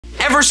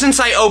Ever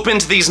since I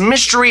opened these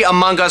mystery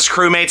Among Us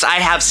crewmates, I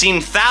have seen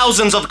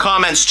thousands of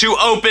comments to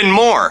open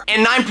more.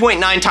 And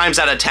 9.9 times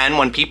out of 10,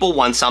 when people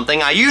want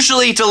something, I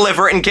usually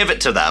deliver and give it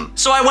to them.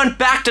 So I went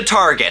back to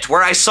Target,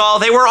 where I saw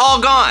they were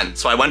all gone.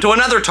 So I went to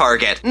another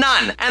Target,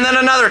 none. And then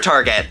another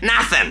Target,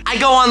 nothing. I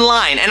go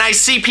online and I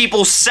see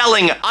people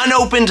selling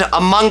unopened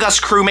Among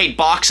Us crewmate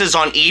boxes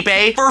on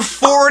eBay for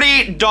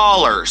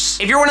 $40.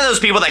 If you're one of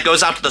those people that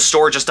goes out to the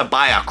store just to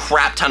buy a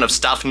crap ton of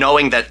stuff,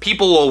 knowing that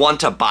people will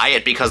want to buy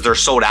it because they're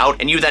sold out,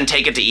 and you then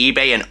take it to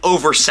eBay and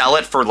oversell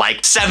it for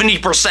like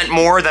 70%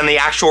 more than the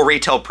actual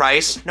retail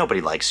price,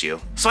 nobody likes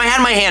you. So I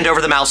had my hand over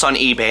the mouse on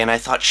eBay and I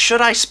thought,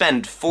 should I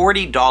spend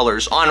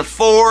 $40 on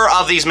 4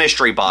 of these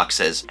mystery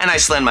boxes? And I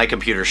slammed my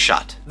computer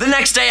shut. The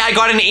next day I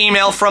got an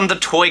email from the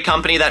toy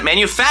company that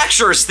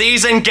manufactures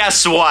these, and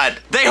guess what?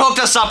 They hooked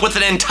us up with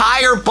an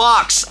entire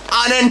box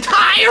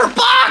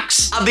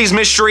of these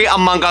mystery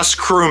Among Us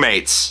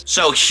crewmates.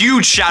 So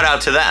huge shout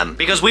out to them,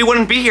 because we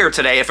wouldn't be here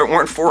today if it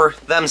weren't for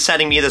them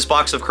sending me this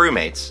box of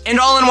crewmates. And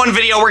all in one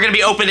video, we're gonna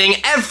be opening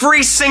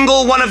every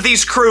single one of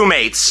these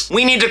crewmates.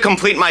 We need to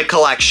complete my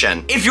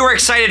collection. If you're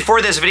excited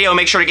for this video,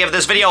 make sure to give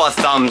this video a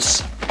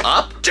thumbs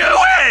up. Do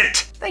it!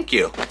 Thank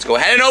you. Let's go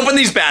ahead and open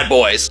these bad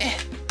boys.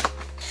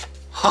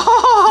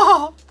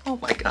 Oh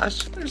my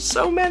gosh, there's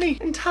so many.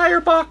 Entire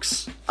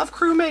box of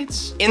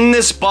crewmates. In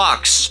this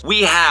box,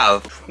 we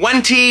have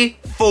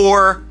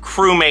 24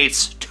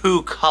 crewmates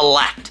to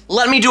collect.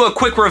 Let me do a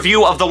quick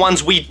review of the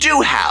ones we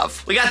do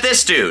have. We got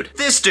this dude,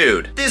 this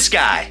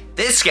guy,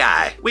 this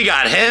guy. We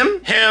got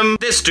him,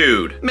 this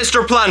dude,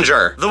 Mr.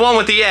 Plunger, the one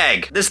with the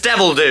egg, this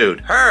devil dude,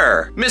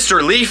 her,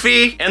 Mr.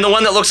 Leafy, and the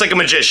one that looks like a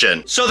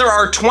magician. So there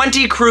are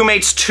 20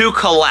 crewmates to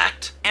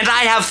collect. And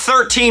I have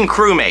 13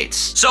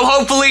 crewmates. So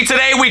hopefully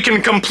today we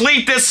can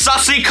complete this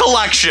sussy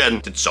collection.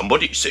 Did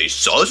somebody say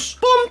sus?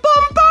 Bum,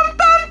 bum, bum,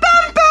 bum,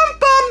 bum, bum,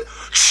 bum.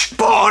 Shh,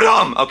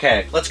 bottom.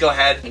 Okay, let's go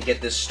ahead and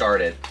get this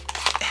started.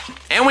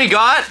 And we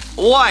got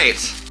white.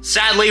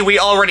 Sadly, we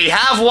already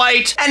have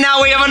white, and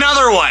now we have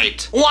another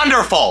white.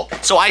 Wonderful.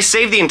 So I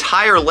saved the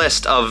entire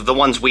list of the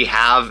ones we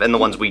have and the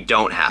ones we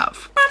don't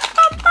have.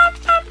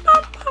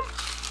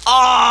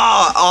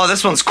 Oh,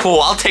 this one's cool.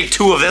 I'll take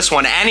 2 of this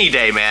one any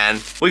day, man.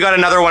 We got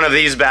another one of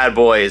these bad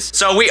boys.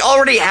 So we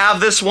already have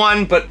this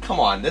one, but come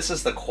on, this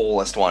is the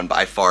coolest one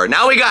by far.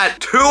 Now we got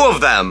 2 of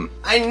them.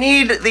 I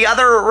need the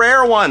other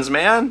rare ones,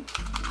 man.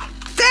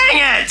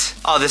 Dang it!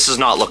 Oh, this is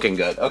not looking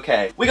good.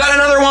 Okay. We got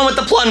another one with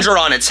the plunger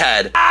on its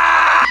head.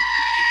 Ah!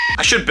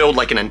 I should build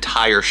like an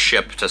entire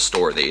ship to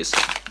store these.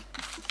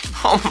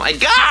 Oh my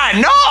god,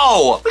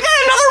 no! We got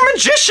another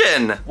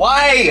magician!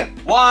 Why?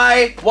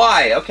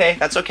 Okay,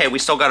 that's okay. We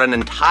still got an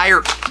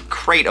entire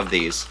crate of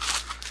these.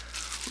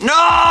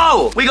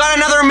 No! We got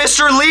another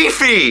Mr.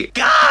 Leafy!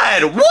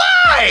 God,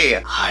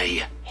 why?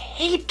 I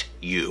hate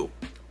you.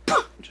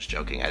 I'm just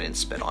joking, I didn't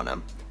spit on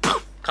him.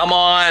 Come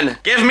on,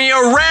 give me a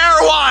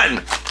rare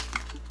one!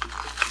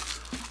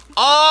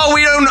 Oh,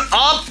 we don't,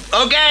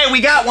 oh, okay, we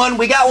got one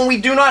we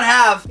do not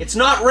have. It's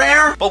not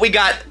rare, but we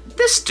got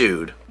this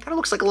dude. Kind of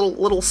looks like a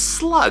little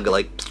slug,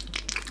 like.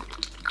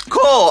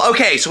 Cool,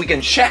 okay, so we can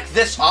check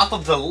this off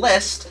of the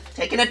list.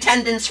 Take an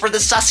attendance for the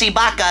sussy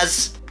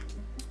bakas.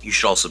 You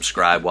should all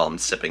subscribe while I'm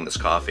sipping this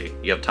coffee.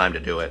 You have time to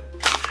do it.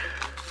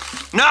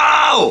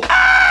 No!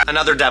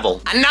 Another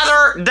devil.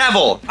 Another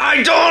devil!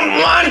 I don't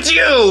want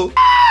you!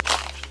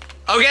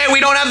 Okay, we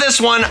don't have this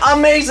one.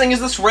 Amazing, is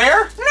this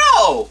rare?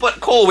 No, but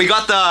cool, we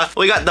got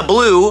the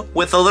blue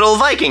with the little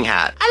Viking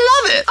hat. I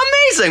love it,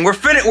 amazing.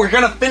 We're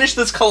gonna finish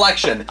this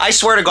collection. I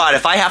swear to God,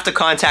 if I have to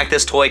contact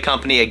this toy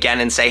company again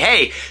and say,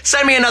 hey,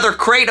 send me another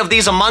crate of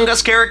these Among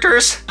Us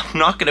characters, I'm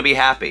not gonna be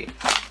happy.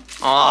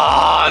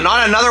 Oh,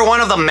 not another one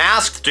of the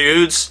masked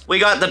dudes. We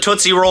got the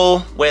Tootsie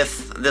Roll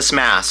with this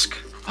mask.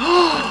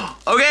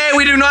 Okay,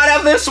 we do not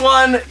have this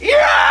one.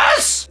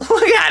 Yes!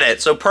 Look at it.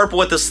 So purple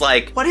with this,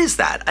 like, what is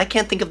that? I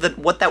can't think of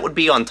what that would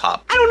be on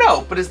top. I don't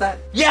know, but is that?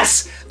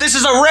 Yes! This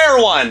is a rare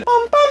one!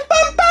 Bum, bum,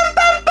 bum, bum,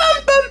 bum,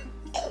 bum, bum.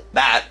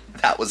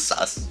 That was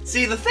sus.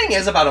 See, the thing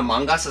is about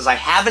Among Us is I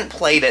haven't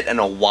played it in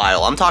a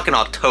while. I'm talking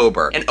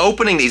October. And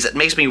opening these, it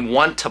makes me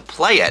want to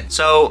play it.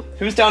 So,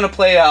 who's down to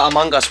play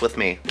Among Us with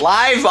me?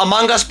 Live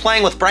Among Us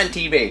playing with Brent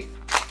TV.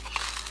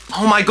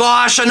 Oh my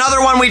gosh,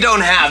 another one we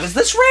don't have. Is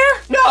this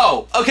rare?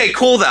 No. Okay,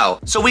 cool though.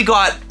 So we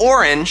got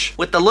orange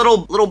with the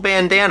little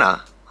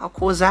bandana. How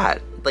cool is that?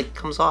 It like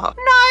comes off.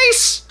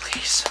 Nice.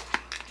 Please.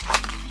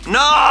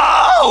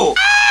 No!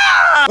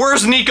 Ah!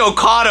 Where's Nico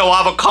Cotto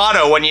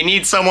Avocado when you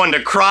need someone to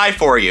cry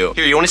for you?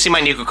 Here, you wanna see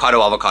my Nico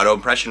Cotto Avocado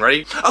impression?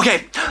 Ready?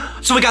 Okay,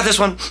 so we got this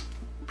one.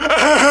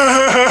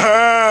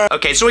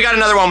 Okay, so we got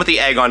another one with the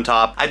egg on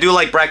top. I do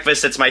like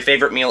breakfast, it's my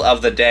favorite meal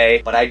of the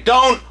day, but I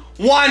don't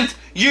want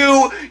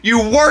you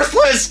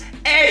worthless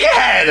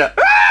egghead!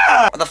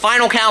 Ah! The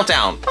final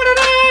countdown.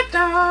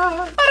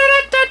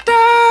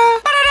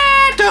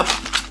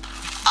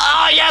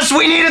 Ah, yes,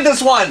 we needed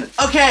this one.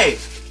 Okay,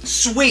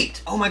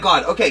 Sweet. Oh my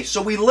God. Okay,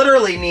 so we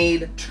literally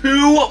need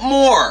 2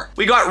 more.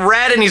 We got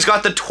red and he's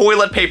got the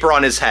toilet paper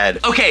on his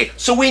head. Okay,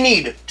 so we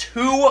need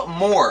 2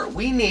 more.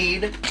 We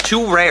need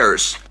 2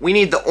 rares. We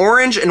need the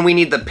orange and we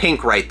need the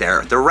pink right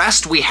there. The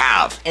rest we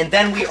have. And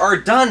then we are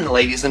done,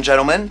 ladies and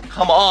gentlemen.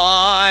 Come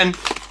on.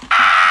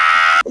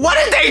 What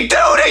did they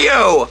do to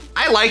you?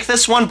 I like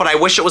this one, but I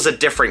wish it was a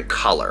different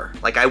color.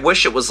 Like, I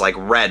wish it was like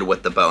red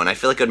with the bone. I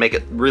feel like it would make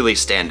it really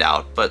stand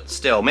out, but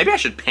still, maybe I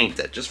should paint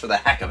it just for the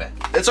heck of it.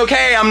 It's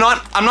okay, I'm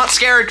not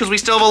scared because we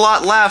still have a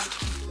lot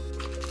left.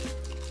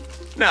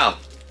 No,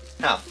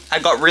 I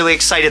got really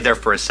excited there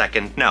for a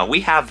second. No,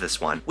 we have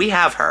this one. We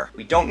have her.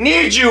 We don't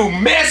need you,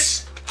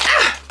 miss!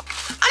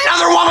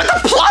 Another one with a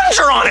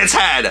plunger on its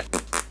head!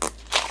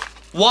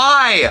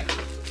 Why?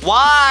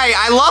 Why?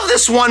 I love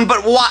this one,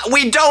 but why?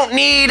 We don't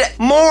need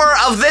more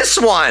of this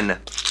one.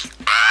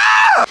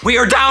 Ah! We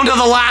are down to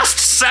the last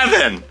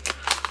 7.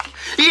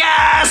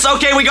 Yes!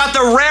 Okay, we got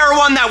the rare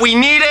one that we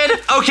needed.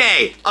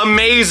 Okay,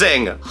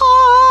 amazing.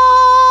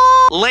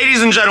 Ah!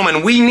 Ladies and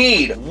gentlemen, we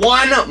need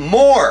 1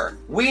 more.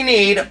 We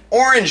need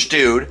orange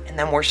dude, and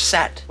then we're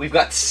set. We've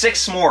got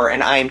 6 more,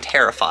 and I am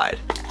terrified.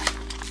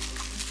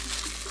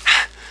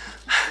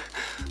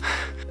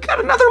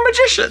 Got another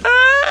magician.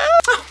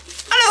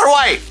 Another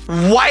white.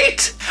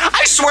 White?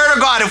 I swear to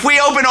God, if we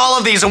open all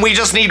of these and we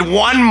just need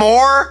 1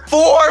 more,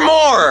 4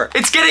 more.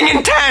 It's getting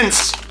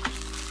intense.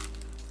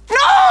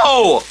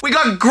 No! We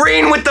got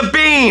green with the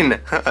bean.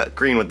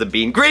 Green with the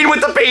bean. Green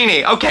with the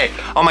beanie. Okay.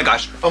 Oh my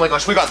gosh. Oh my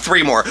gosh. We got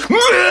 3 more.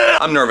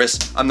 I'm nervous.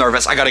 I'm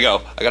nervous. I gotta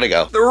go. I gotta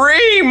go.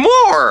 3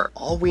 more.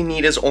 All we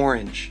need is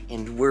orange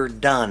and we're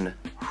done.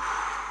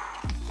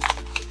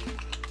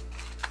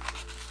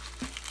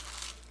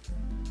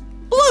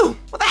 Blue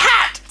with a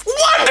hat.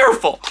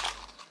 Wonderful.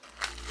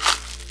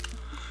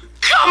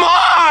 Come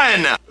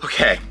on!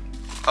 Okay,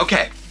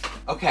 okay,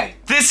 okay.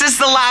 This is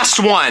the last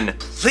one.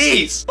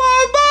 Please.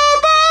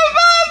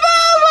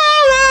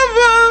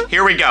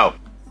 Here we go.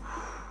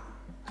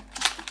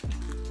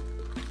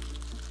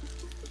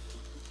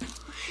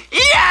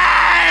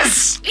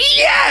 Yes!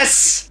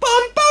 Yes!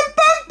 Bum, bum,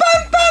 bum,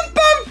 bum, bum,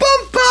 bum,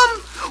 bum,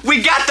 bum.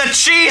 We got the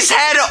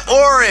cheesehead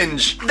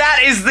orange.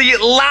 That is the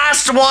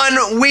last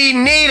one we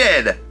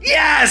needed.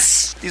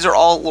 Yes! These are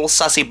all little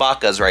sussy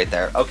bakas right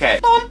there. Okay.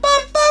 Bum, bum,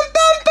 bum, bum,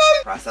 bum.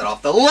 Cross that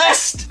off the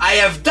list. I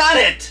have done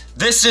it.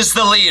 This is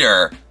the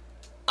leader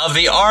of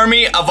the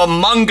army of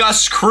Among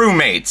Us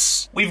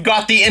Crewmates. We've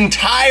got the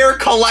entire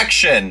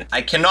collection.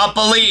 I cannot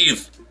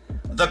believe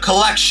the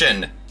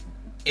collection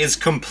is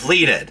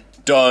completed.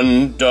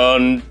 Dun,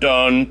 dun,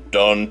 dun,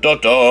 dun, dun,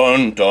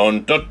 dun,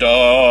 dun, dun,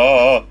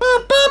 dun.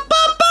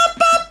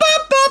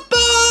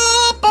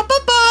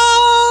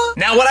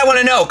 Now what I want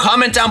to know,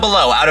 comment down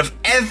below, out of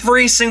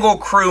every single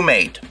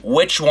crewmate,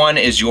 which one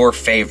is your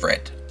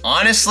favorite?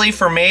 Honestly,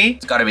 for me,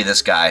 it's gotta be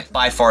this guy.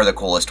 By far the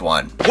coolest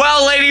one.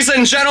 Well, ladies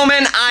and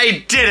gentlemen,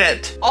 I did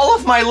it. All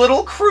of my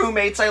little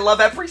crewmates, I love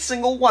every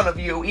single one of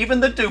you, even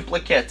the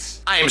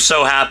duplicates. I am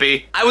so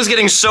happy. I was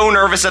getting so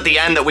nervous at the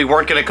end that we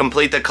weren't gonna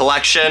complete the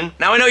collection.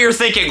 Now I know you're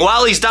thinking,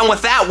 well, he's done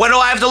with that. What do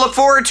I have to look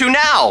forward to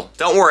now?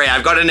 Don't worry,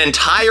 I've got an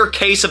entire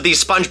case of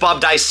these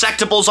SpongeBob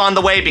Dissectables on the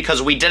way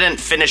because we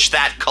didn't finish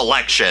that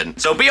collection.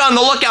 So be on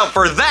the lookout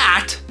for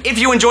that. If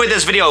you enjoyed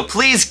this video,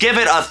 please give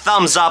it a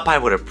thumbs up. I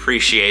would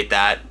appreciate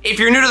that. If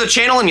you're new to the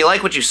channel and you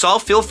like what you saw,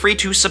 feel free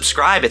to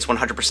subscribe. It's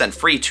 100%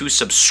 free to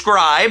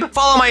subscribe.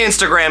 Follow my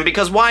Instagram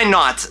because why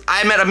not?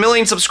 I'm at 1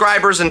 million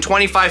subscribers and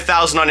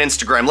 25,000 on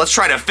Instagram. Let's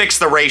try to fix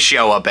the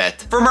ratio a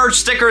bit. For merch,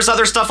 stickers,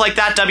 other stuff like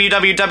that,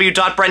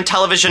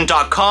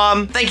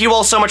 www.BrentTelevision.com. Thank you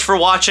all so much for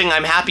watching.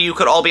 I'm happy you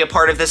could all be a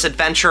part of this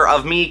adventure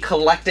of me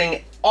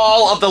collecting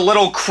all of the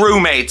little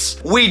crewmates.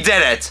 We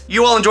did it.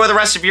 You all enjoy the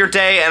rest of your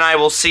day, and I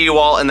will see you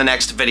all in the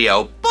next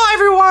video. Bye,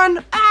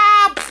 everyone.